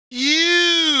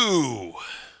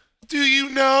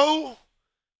know?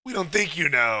 We don't think you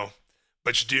know,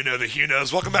 but you do know that Hugh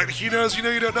knows. Welcome back to Hugh Knows. You know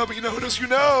you don't know, but you know who knows Hugh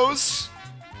knows.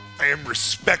 I am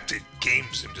respected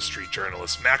games industry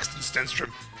journalist Maxton Stenstrom,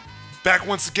 back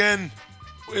once again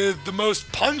with the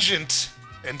most pungent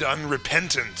and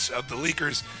unrepentant of the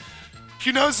leakers.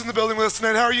 Hugh Knows is in the building with us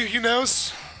tonight. How are you, Hugh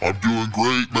Knows? I'm doing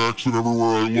great, Max, and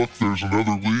everywhere I look, there's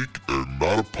another leak and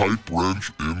not a pipe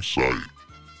wrench in sight.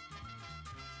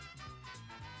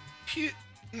 Hugh,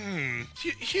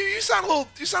 you sound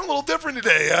a little different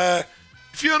today. You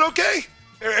feeling okay?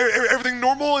 Everything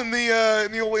normal in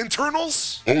the old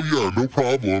internals? Oh yeah, no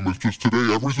problem. It's just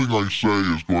today everything I say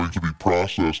is going to be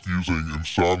processed using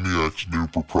Insomniac's new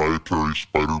proprietary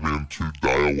Spider-Man 2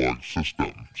 dialogue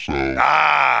system. So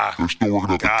they're still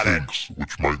working out the kinks,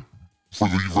 which might, for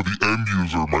the end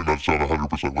user, might not sound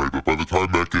 100% right, but by the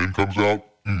time that game comes out,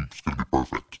 it's going to be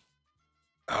perfect.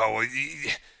 Oh, well,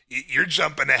 you're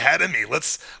jumping ahead of me.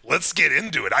 Let's get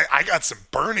into it. I got some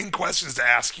burning questions to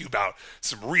ask you about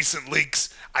some recent leaks.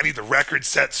 I need the record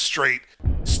set straight.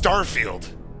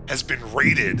 Starfield has been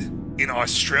rated in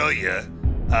Australia.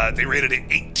 They rated it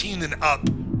 18 and up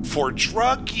for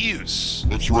drug use.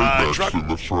 That's right, Maxton,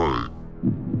 that's right.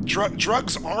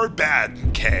 Drugs are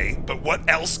bad, Kay, but what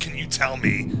else can you tell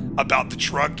me about the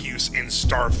drug use in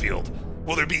Starfield?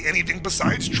 Will there be anything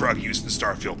besides drug use in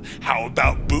Starfield? How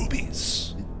about boobies?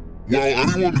 Well,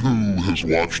 anyone who has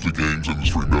watched the games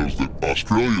industry knows that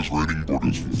Australia's rating board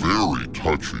is very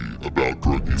touchy about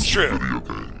drug use in video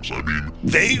games. I mean,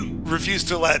 they refuse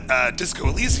to let Disco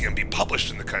Elysium be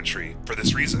published in the country for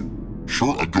this reason.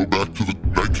 Sure, I go back to the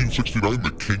 1969,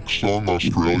 the Kinks song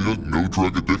Australia, No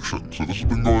Drug Addiction. So this has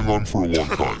been going on for a long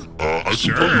time. I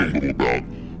can tell you a little about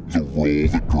the role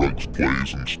that drugs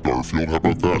plays in Starfield. How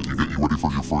about that? You ready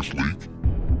for your first leak?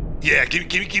 Yeah,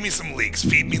 give me some leaks.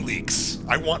 Feed me leaks.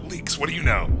 I want leaks. What do you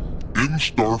know? In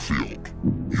Starfield,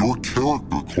 your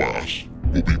character class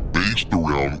will be based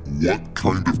around what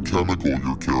kind of chemical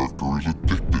your character is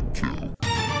addicted to.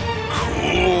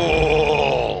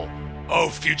 Cool. Oh,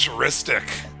 futuristic.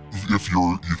 You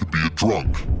could be a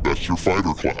drunk, that's your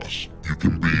fighter class. You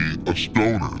can be a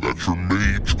stoner, that's your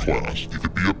mage class. You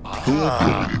could be a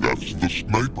hillbilly, that's the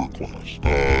sniper class.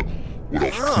 What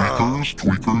else?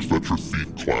 Tweakers, that's your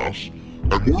thief class.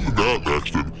 And more than that,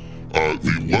 Maxton,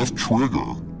 the left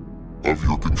trigger of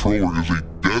your controller is a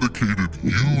dedicated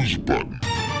use button.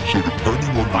 So depending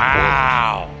on your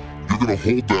button, you're going to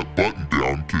hold that button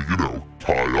down to,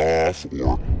 tie off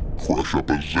or crush up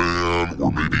a Zan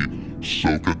or maybe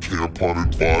soak a tampon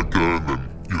in vodka and then,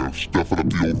 stuff it up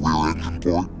the old rear engine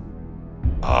port.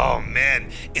 Oh man,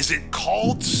 is it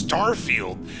called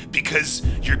Starfield because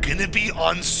you're gonna be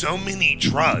on so many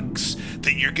drugs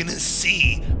that you're gonna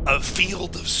see a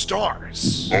field of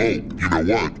stars? Oh, you know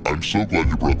what? I'm so glad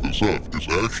you brought this up. It's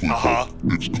actually it's called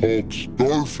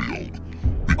Starfield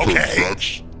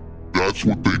because that's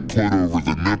what they put over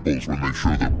the nipples when they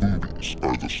show the boobies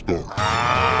are the stars.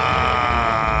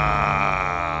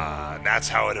 That's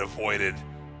how it avoided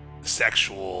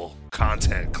sexual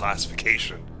content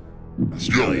classification.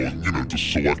 Australia. Yeah, well,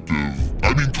 just selective.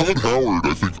 I mean, Todd Howard,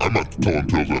 I think, I'm not telling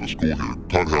tales out of school here.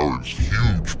 Todd Howard's a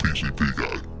huge PCP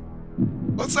guy.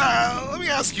 Let me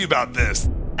ask you about this.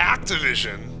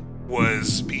 Activision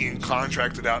was being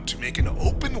contracted out to make an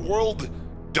open world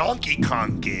Donkey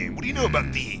Kong game. What do you know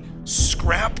about the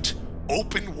scrapped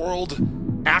open world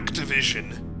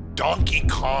Activision Donkey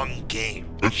Kong game?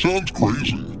 It sounds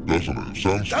crazy, doesn't it?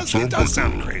 It does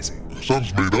sound crazy. It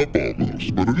sounds made up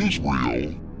almost, but it is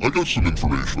real. I got some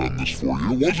information on this for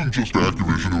you. It wasn't just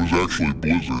Activision, it was actually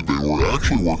Blizzard. They were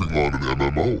actually working on an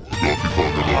MMO, a Donkey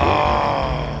Kong MMO.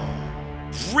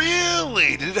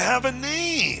 Really? Did it have a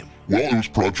name? Well, it was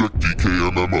Project DK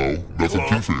MMO, nothing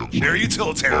too fancy. Very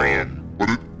utilitarian. But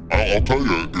I'll tell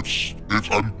you,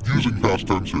 I'm using past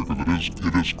tense here because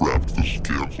it is scrapped. This is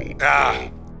canceled. Yeah,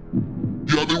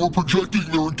 they were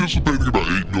anticipating about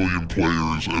 8 million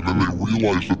players, and then they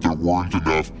realized that there weren't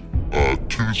enough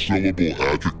two-syllable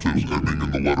adjectives ending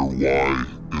in the letter Y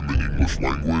in the English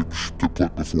language to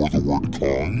put before the word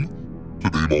Kong to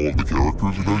name all of the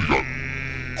characters. You got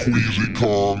Queasy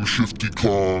Kong, Shifty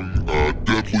Kong,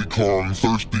 Deadly Kong,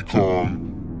 Thirsty Kong,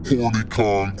 Horny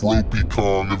Kong, Gropey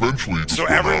Kong, eventually... So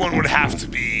everyone would have to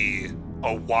be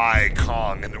a Y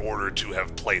Kong in order to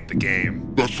have played the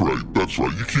game. That's right.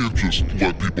 You can't just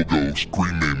let people go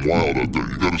screen name wild out there.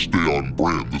 You gotta stay on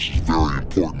brand. This is very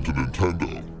important to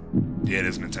Nintendo. Yeah, it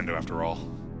is Nintendo after all.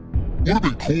 Would have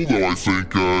been cool though, I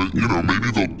think,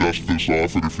 maybe they'll dust this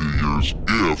off in a few years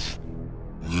if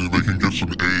they can get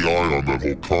some AI on that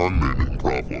whole Kong naming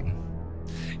problem.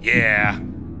 Yeah,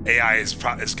 AI is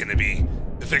going to be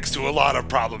The fix to a lot of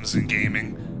problems in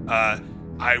gaming.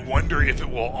 I wonder if it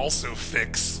will also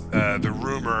fix the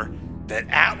rumor that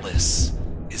Atlas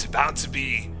is about to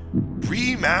be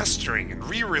remastering and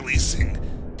re-releasing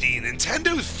the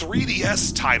Nintendo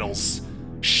 3DS titles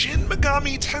Shin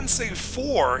Megami Tensei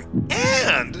IV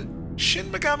and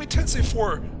Shin Megami Tensei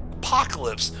IV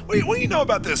Apocalypse. Wait, what do you know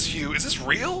about this, Hugh? Is this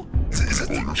real? Is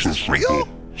this real?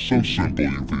 So simple,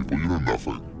 you people. You know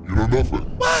nothing. You know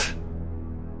nothing. What?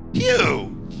 Hugh!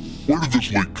 Where did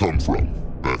this leak come from?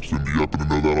 Maxton, do you happen to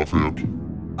know that offhand?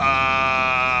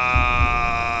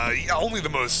 Yeah, only the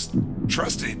most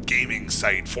trusted gaming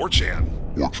site, 4chan.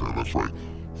 4chan, that's right.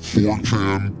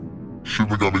 4chan, Shin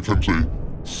Megami Tensei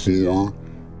 4,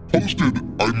 posted,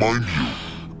 I mind you,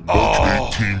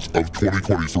 March 18th of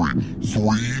 2023.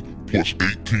 3 plus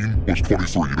 18 was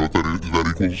 23. You know what that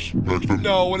equals, Maxton?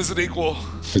 No, what does it equal?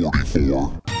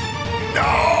 44.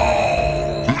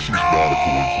 No! This is not a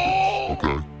coincidence,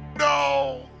 okay?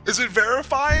 No! Is it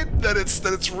verified that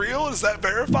it's real? Does that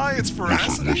verify its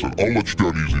veracity? Listen, I'll let you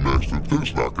down easy, Maxton.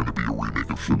 There's not going to be a remake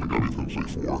of Shin Megami Tensei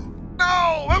 4. No!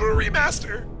 How about a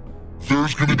remaster?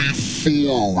 There's going to be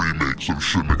 4 remakes of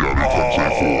Shin Megami Tensei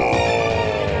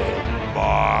 4.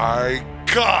 My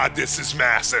God, this is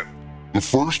massive. The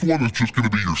first one is just going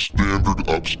to be your standard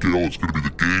upscale. It's going to be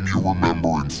the game you remember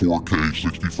in 4K,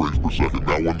 60 frames per second.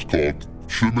 That one's called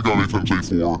Shin Megami Tensei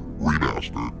 4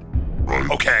 Remastered, right?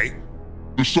 Okay.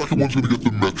 The second one's going to get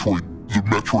the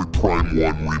Metroid Prime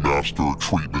 1 remaster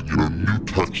treatment. You know, new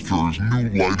textures, new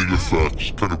lighting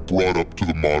effects, kind of brought up to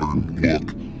the modern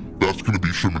look. That's going to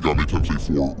be Shin Megami Tensei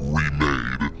 4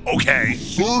 remade. Okay.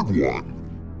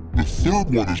 The third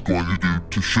one is going to do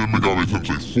to Shin Megami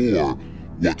Tensei 4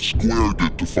 what Square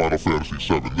did to Final Fantasy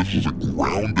VII. This is a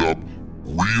ground-up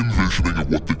re-envisioning of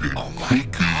what the game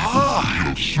could be. You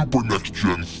know, super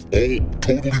next-gen, all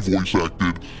totally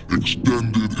voice-acted,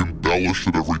 extended, embellished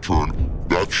at every turn.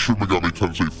 That's Shin Megami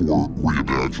Tensei 4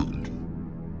 reimagined.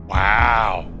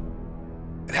 Wow.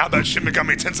 And how about Shin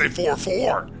Megami Tensei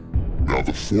 4? Now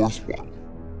the fourth one,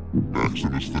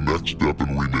 Maxton, is the next step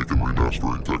in remake and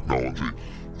remastering technology.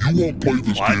 You won't play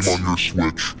this game on your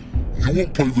Switch. You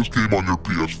won't play this game on your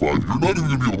PS5. You're not even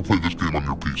going to be able to play this game on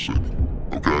your PC.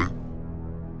 Okay?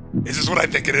 Is this what I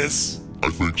think it is? I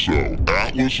think so.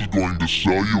 Atlas is going to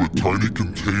sell you a tiny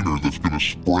container that's going to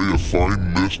spray a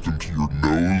fine mist into your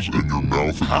nose and your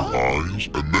mouth and your eyes,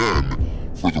 and then,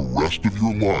 for the rest of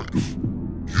your life,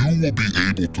 you will be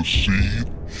able to see,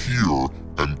 hear,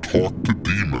 and talk to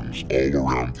demons all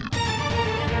around you.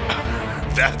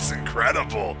 That's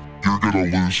incredible. You're gonna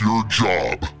lose your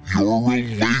job. Your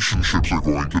relationships are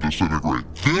going to disintegrate.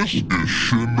 This is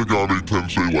Shin Megami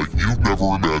Tensei like you've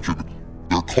never imagined.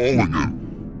 They're calling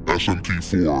it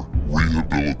SMT4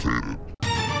 Rehabilitated.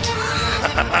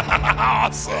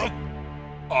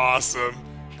 Awesome.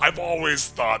 I've always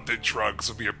thought that drugs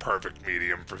would be a perfect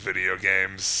medium for video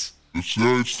games. It's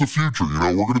the future, you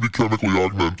know, we're going to be chemically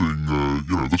augmenting,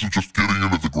 this is just getting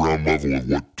into the ground level of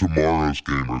what tomorrow's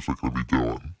gamers are going to be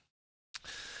doing.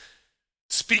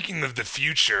 Speaking of the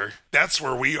future, that's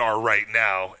where we are right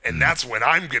now, and that's when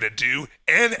I'm gonna do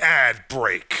an ad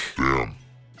break. Damn.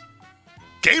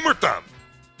 Gamer Thumb!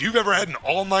 If you've ever had an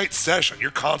all-night sesh on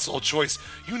your console of choice,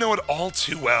 you know it all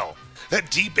too well.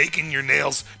 That deep ache in your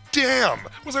nails, damn,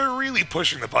 was I really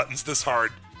pushing the buttons this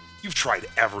hard? You've tried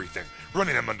everything,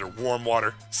 running them under warm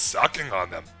water, sucking on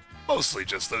them. Mostly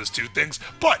just those two things,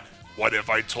 but what if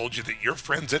I told you that your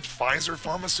friends at Pfizer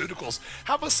Pharmaceuticals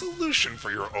have a solution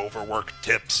for your overworked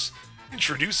tips?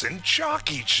 Introducing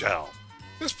Jockey Gel.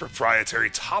 This proprietary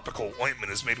topical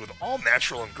ointment is made with all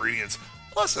natural ingredients,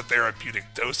 plus a therapeutic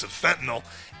dose of fentanyl,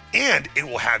 and it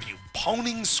will have you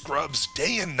poning scrubs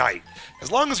day and night,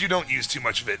 as long as you don't use too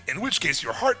much of it, in which case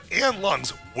your heart and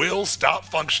lungs will stop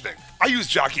functioning. I use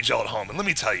Jockey Gel at home, and let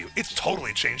me tell you, it's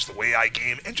totally changed the way I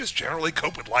game and just generally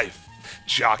cope with life.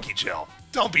 Jockey Gel.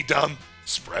 Don't be dumb.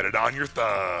 Spread it on your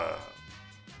thumb.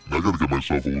 I gotta get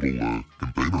myself a little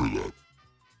container of that.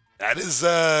 That is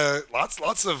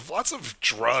lots of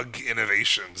drug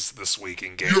innovations this week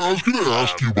in gaming. Yeah, I was gonna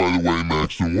ask you, by the way,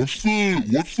 Maxton, what's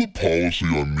the policy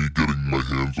on me getting my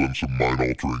hands on some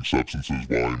mind-altering substances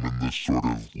while I'm in this sort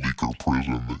of leaker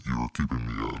prison that you're keeping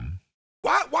me in?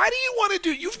 Why do you want to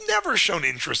do... You've never shown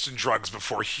interest in drugs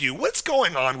before, Hugh. What's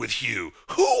going on with Hugh?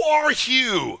 Who are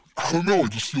Hugh? I don't know, I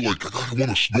just feel like I want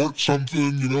to snort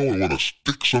something, you know, I want to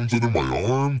stick something in my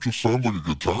arm. Just sounds like a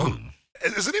good time.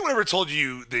 Has anyone ever told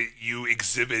you that you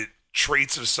exhibit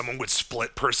traits of someone with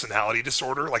split personality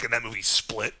disorder, like in that movie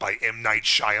Split by M. Night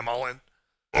Shyamalan?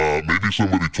 Maybe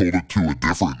somebody told it to a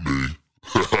different me.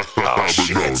 Oh, but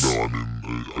shit. no, I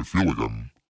mean, I feel like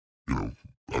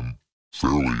I'm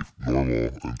fairly normal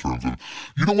in terms of,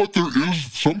 you know what,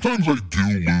 sometimes I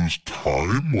do lose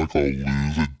time, like I'll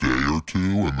lose a day or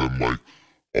two, and then like,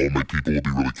 all my people will be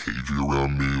really cagey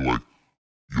around me, like,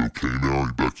 you okay now, are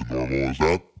you back to normal? Is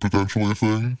that potentially a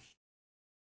thing?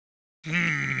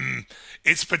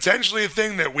 It's potentially a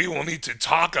thing that we will need to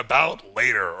talk about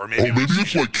later, or maybe... Maybe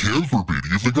it's like Canterbury. Do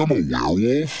you think I'm a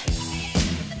werewolf?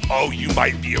 Oh, you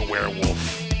might be a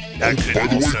werewolf. By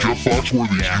the way, Jeff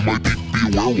Foxworthy, you might be a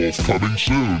werewolf coming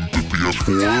soon to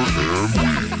PS4 and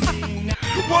Wii.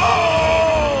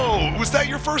 Whoa! Was that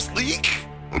your first leak?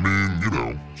 I mean, you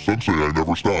know, some say I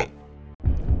never stop.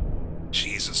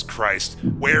 Jesus Christ,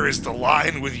 where is the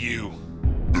line with you?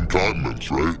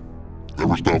 Incontinence, right?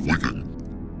 Never stop leaking.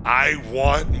 I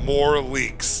want more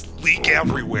leaks. Leak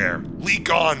everywhere.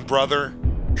 Leak on, brother.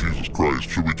 Jesus Christ,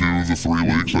 should we do the 3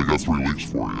 leaks? I got 3 leaks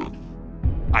for you.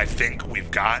 I think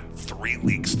we've got 3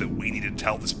 leaks that we need to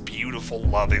tell this beautiful,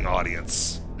 loving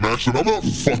audience. Maxon, I'm not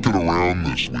fucking around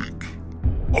this week.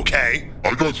 Okay.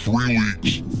 I got 3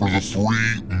 leaks for the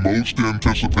 3 most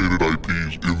anticipated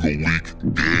IPs in the leak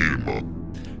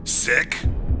game. Sick.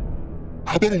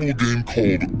 How about a little game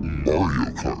called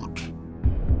Mario Kart?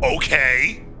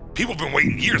 Okay. People have been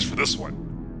waiting years for this one.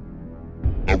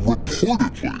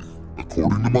 Reportedly,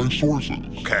 according to my sources,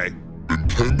 okay,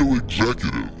 Nintendo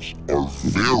executives are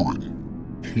very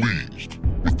pleased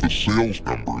with the sales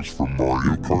numbers for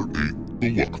Mario Kart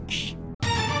 8 Deluxe.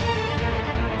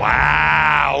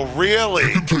 Wow, really?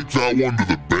 You can take that one to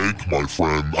the bank, my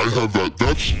friend. I have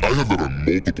that on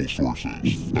multiple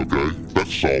sources, okay?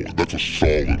 That's solid. That's a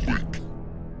solid leak.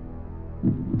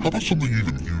 How about something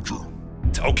even huger?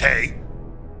 Okay.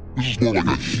 This is more like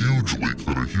a huge leak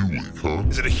than a Hugh leak, huh?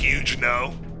 Is it a huge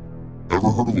no? Ever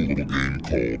heard of a little game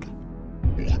called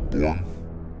Bloodborne?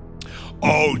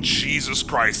 Oh, Jesus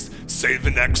Christ. Say the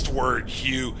next word,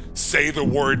 Hugh. Say the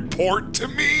word port to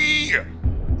me!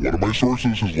 One of my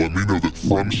sources has let me know that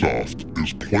FromSoft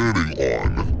is planning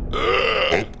on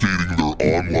updating their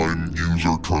online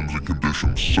user terms and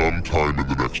conditions sometime in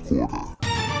the next quarter.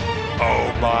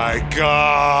 Oh my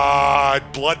god!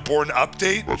 Bloodborne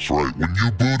update? That's right. When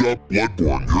you boot up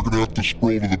Bloodborne, you're gonna have to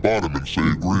scroll to the bottom and say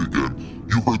agree again.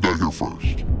 You heard that here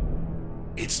first.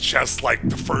 It's just like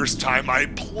the first time I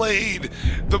played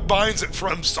the binds it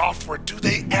from software. Do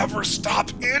they ever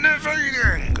stop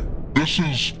innovating? This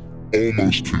is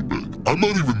almost too big. I'm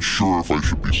not even sure if I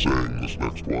should be saying this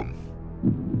next one.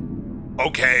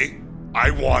 Okay, I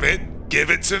want it.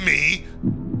 Give it to me.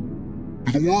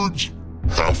 Do the words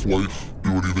Half-Life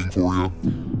do anything for you?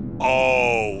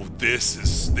 Oh, this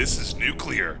is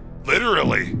nuclear.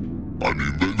 Literally. I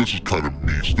mean, this is kind of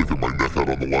me sticking my neck out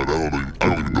on the line. I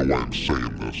don't even know why I'm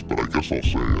saying this, but I guess I'll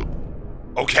say it.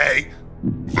 Okay.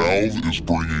 Valve is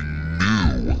bringing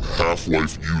new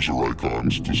Half-Life user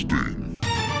icons to Steam.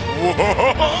 Whoa,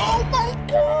 oh my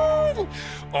god!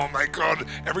 Oh my god,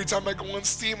 every time I go on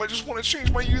Steam, I just want to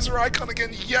change my user icon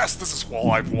again. Yes, this is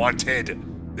all I've wanted.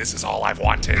 This is all I've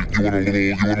wanted. You want a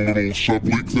little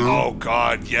sub-leak there? Oh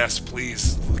god, yes,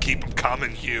 please. Keep them coming,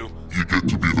 Hugh. You get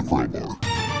to be the crowbar.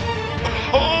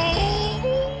 Oh!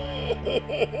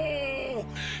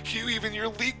 Hugh, even your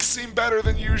leaks seem better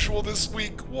than usual this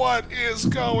week. What is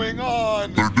going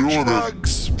on? They're doing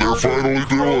Drugs, it. They're finally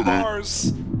doing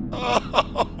it.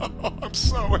 Oh, I'm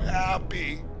so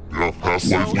happy. Yeah,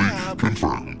 Half-Life leak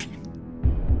confirmed.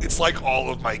 It's like all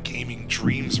of my gaming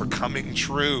dreams are coming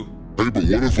true. Hey, but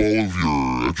what if all of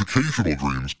your educational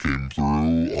dreams came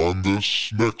through on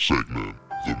this next segment?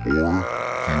 The more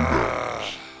Hugh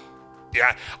knows.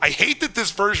 Yeah, I hate that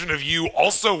this version of you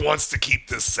also wants to keep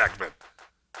this segment.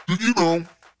 Did you know?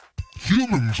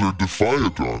 Humans are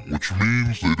diphylodont, which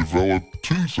means they develop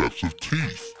 2 sets of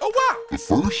teeth. Oh, wow. The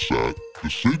first set,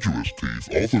 deciduous teeth,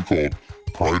 also called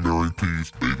primary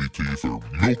teeth, baby teeth, or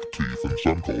milk teeth in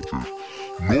some cultures,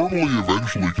 normally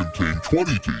eventually contain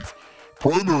 20 teeth.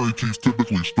 Primary teeth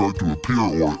typically start to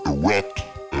appear or erupt,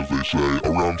 as they say,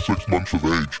 around 6 months of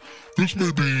age. This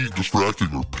may be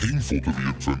distracting or painful to the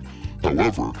infant.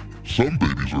 However, some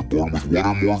babies are born with 1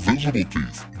 or more visible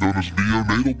teeth, known as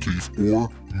neonatal teeth or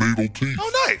natal teeth.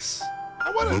 Oh, nice.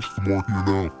 That's the more you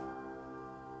know.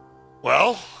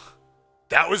 Well,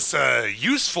 that was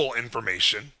useful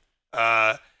information.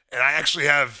 And I actually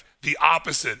have the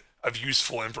opposite of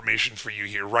useful information for you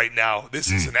here right now. This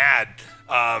is an ad.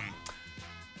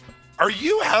 Are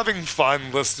you having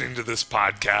fun listening to this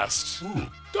podcast?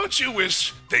 Don't you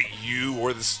wish that you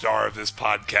were the star of this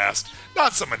podcast,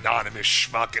 not some anonymous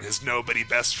schmuck and his nobody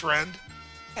best friend?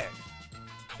 Hey.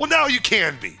 Well, now you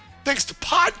can be, thanks to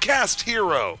Podcast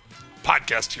Hero.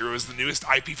 Podcast Hero is the newest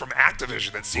IP from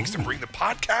Activision that seeks to bring the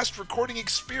podcast recording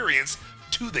experience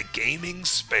to the gaming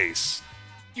space.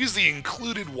 Use the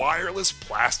included wireless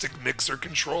plastic mixer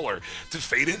controller to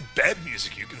fade in bed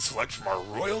music you can select from our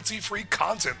royalty-free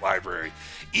content library,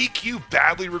 EQ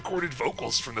badly recorded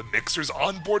vocals from the mixer's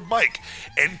onboard mic,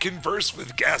 and converse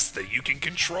with guests that you can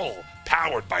control,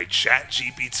 powered by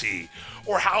ChatGPT.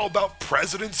 Or how about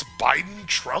Presidents Biden,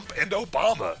 Trump, and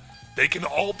Obama? They can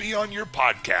all be on your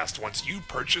podcast once you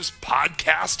purchase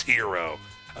Podcast Hero.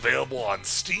 Available on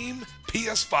Steam,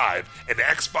 PS5, and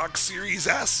Xbox Series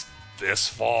S this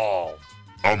fall.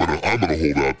 I'm gonna hold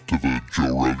out till the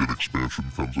Joe Rogan expansion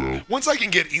comes out. Once I can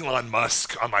get Elon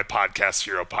Musk on my Podcast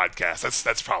Hero podcast,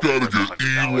 that's probably Gotta worth get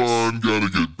 $100. Elon, gotta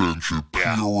get Ben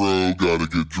Shapiro, gotta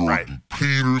get Jordan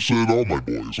Peterson, all my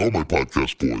boys, all my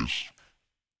podcast boys.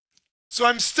 So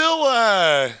I'm still,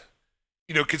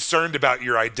 concerned about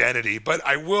your identity, but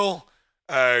I will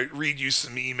read you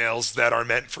some emails that are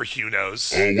meant for Hugh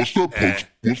Knows. Oh, what's the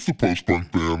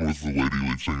post-punk band with the lady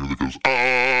lead singer that goes,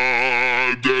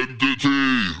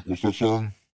 Identity? What's that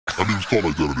song? I mean, it's called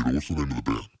Identity, but what's the name of the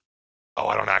band? Oh,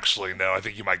 I don't actually know. I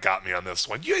think you might got me on this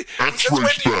one. X-Ray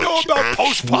Specs. You know about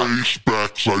post-punk? X-Ray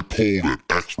Specs, I pulled it.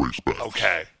 X-Ray Specs.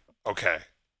 Okay.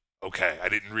 I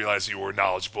didn't realize you were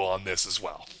knowledgeable on this as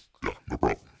well. Yeah, no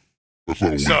problem. That's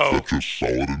not a leak, that's just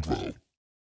solid info.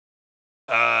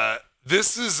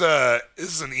 This is an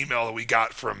email that we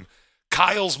got from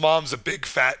Kyle's mom's a big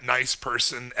fat nice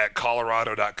person at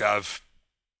colorado.gov.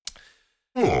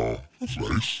 Oh, that's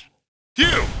nice.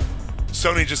 Hugh!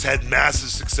 Sony just had massive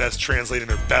success translating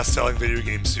their best-selling video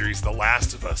game series, The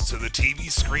Last of Us, to the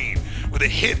TV screen with a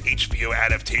hit HBO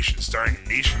adaptation starring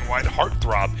nationwide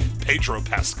heartthrob Pedro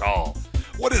Pascal.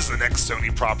 What is the next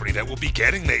Sony property that will be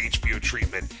getting the HBO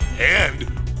treatment?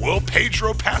 And will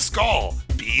Pedro Pascal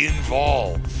be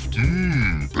involved?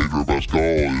 Pedro Pascal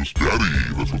is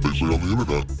daddy. That's what they say on the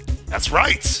internet. That's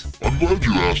right. I'm glad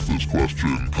you asked this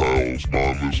question. Kyle's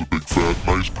mom is a big fat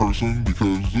nice person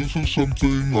because this is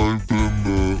something I've been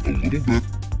a little bit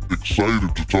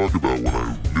excited to talk about when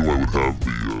I knew I would have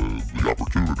the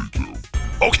opportunity to.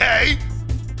 Okay.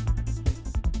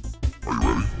 Are you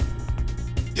ready?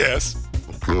 Yes.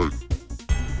 Okay.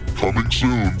 Coming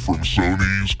soon from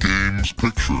Sony's Games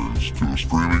Pictures to a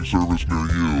streaming service near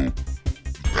you.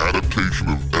 Adaptation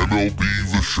of MLB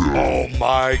The Show. Oh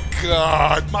my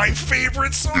god, my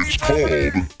favorite Sony It's called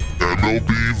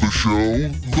MLB The Show,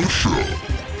 The Show.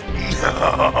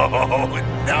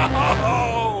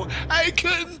 No, I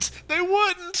couldn't. They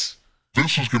wouldn't.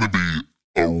 This is going to be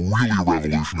a really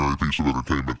revolutionary piece of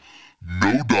entertainment.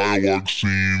 No dialogue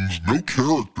scenes, no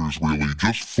characters really,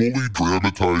 just fully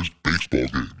dramatized baseball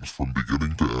games from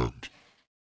beginning to end.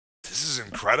 This is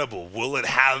incredible. Will it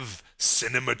have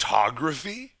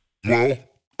cinematography? Well,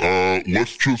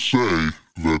 let's just say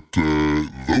that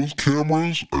those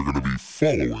cameras are going to be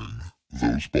following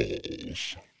those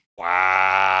balls.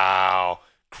 Wow.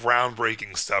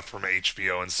 Groundbreaking stuff from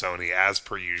HBO and Sony, as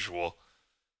per usual.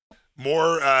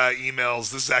 More emails.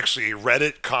 This is actually a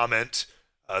Reddit comment.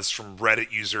 It's from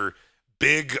Reddit user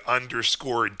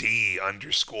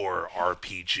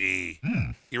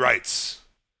big_D_RPG. He writes,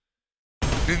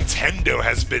 Nintendo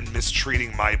has been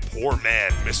mistreating my poor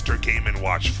man, Mr. Game &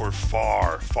 Watch, for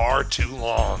far, far too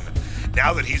long.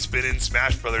 Now that he's been in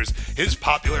Smash Brothers, his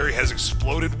popularity has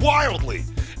exploded wildly.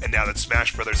 And now that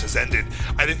Smash Brothers has ended,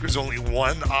 I think there's only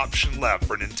one option left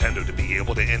for Nintendo to be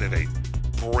able to innovate.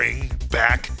 Bring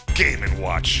back Game &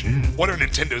 Watch. What are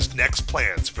Nintendo's next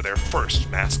plans for their first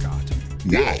mascot?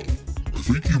 Well, I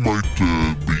think you might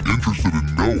be interested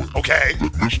in knowing Okay.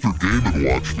 that Mr. Game &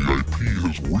 Watch, the IP,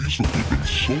 has recently been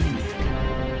sold.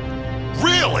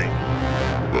 Really?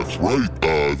 That's right,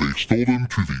 they stole him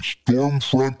to the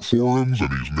Stormfront forums,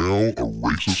 and he's now a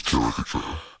racist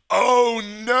caricature. Oh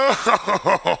no!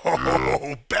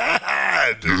 Yeah.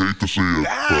 Bad! You hate to see it,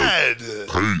 Bad! but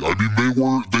hey, I mean,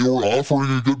 they were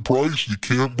offering a good price. You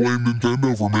can't blame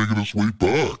Nintendo for making a sweet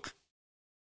buck.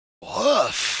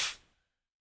 Woof.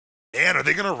 Man, are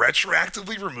they going to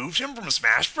retroactively remove him from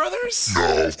Smash Brothers?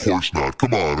 No, of course not.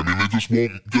 Come on. I mean, they just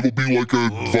won't. It'll be like a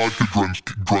vodka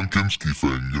Drunkinski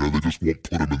thing. You know, they just won't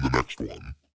put him in the next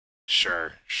one.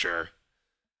 Sure.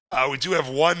 We do have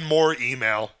one more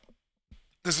email.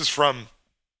 This is from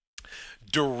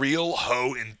The Real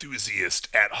Ho Enthusiast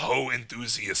at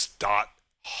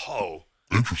hoenthusiast.ho.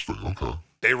 Interesting, okay.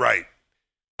 They write,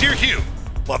 Dear Hugh,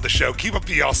 love the show. Keep up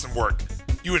the awesome work.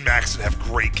 You and Maxton have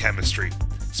great chemistry.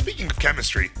 Speaking of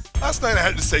chemistry, last night I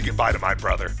had to say goodbye to my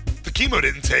brother. The chemo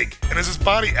didn't take, and as his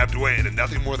body ebbed away into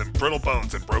nothing more than brittle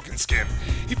bones and broken skin,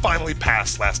 he finally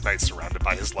passed last night surrounded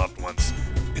by his loved ones.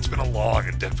 It's been a long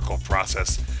and difficult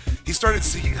process. He started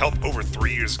seeking help over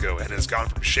 3 years ago and has gone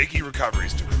from shaky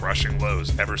recoveries to crushing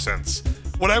lows ever since.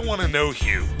 What I want to know,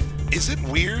 Hugh, is it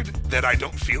weird that I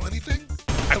don't feel anything?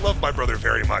 I love my brother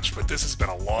very much, but this has been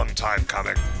a long time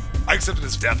coming. I accepted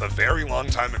his death a very long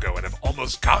time ago and have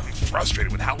almost gotten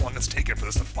frustrated with how long it's taken for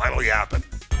this to finally happen.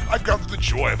 I've gone through the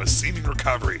joy of a seeming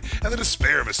recovery and the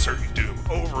despair of a certain doom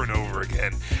over and over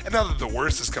again, and now that the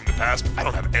worst has come to pass, I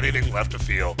don't have anything left to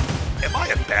feel. Am I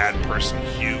a bad person,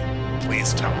 Hugh?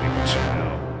 Please tell me what you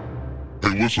know.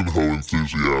 Hey, listen, ho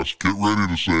enthusiast, get ready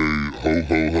to say ho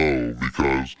ho ho,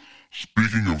 because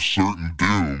speaking of certain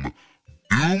doom,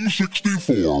 Doom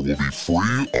 64 will be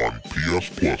free on PS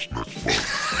Plus next month.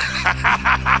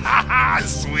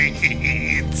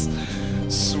 Sweet.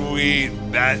 Sweet.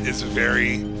 That is a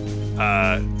very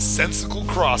sensical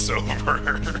crossover.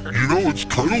 You know, it's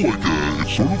kind of like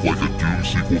it's sort of like a Doom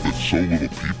sequel that so little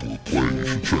people have played. You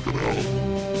should check it out.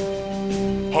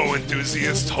 Oh,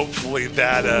 enthusiast, hopefully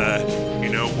that,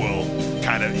 will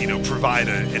kind of, provide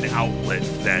an outlet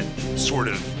that sort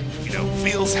of,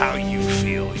 feels how you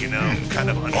feel, kind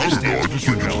of understands what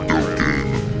you're going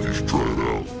through. You should try it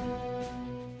out.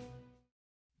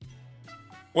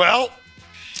 Well,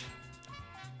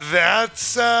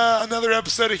 that's another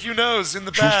episode of Hugh Knows in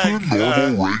the bag. Just a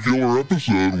normal, regular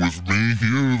episode with me,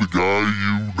 Hugh, the guy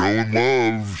you know and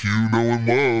love. Hugh know and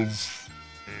love.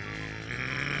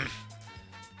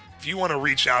 If you want to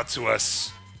reach out to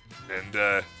us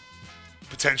and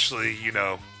potentially,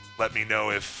 let me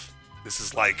know if this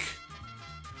is like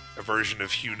a version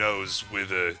of Hugh Knows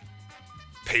with a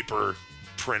paper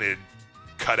printed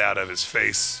cutout of his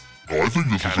face. Oh, I think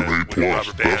this is an A+.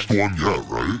 Best one yet,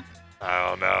 right? I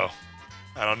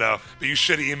don't know. But you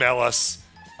should email us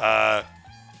at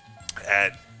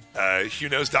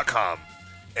HughKnows.com.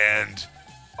 And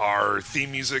our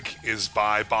theme music is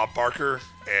by Bob Barker,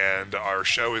 and our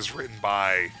show is written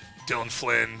by Dylan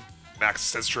Flynn, Max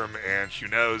Stenstrom, and Hugh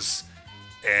Knows.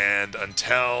 And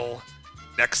until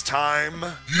next time...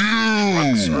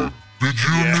 You! Did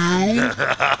you know? We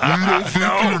don't think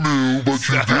you knew, but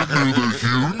you did know that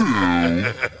you knew.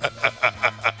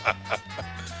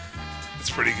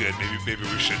 That's pretty good. Maybe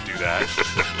we should do that.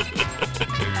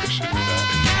 Maybe we should do that.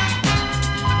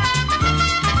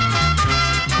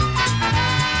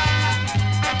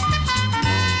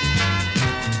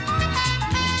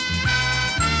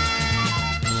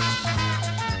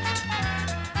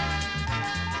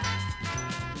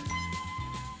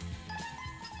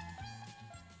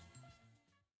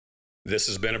 This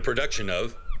has been a production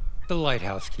of The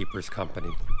Lighthouse Keepers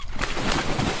Company.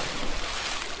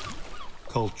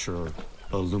 Culture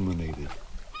illuminated.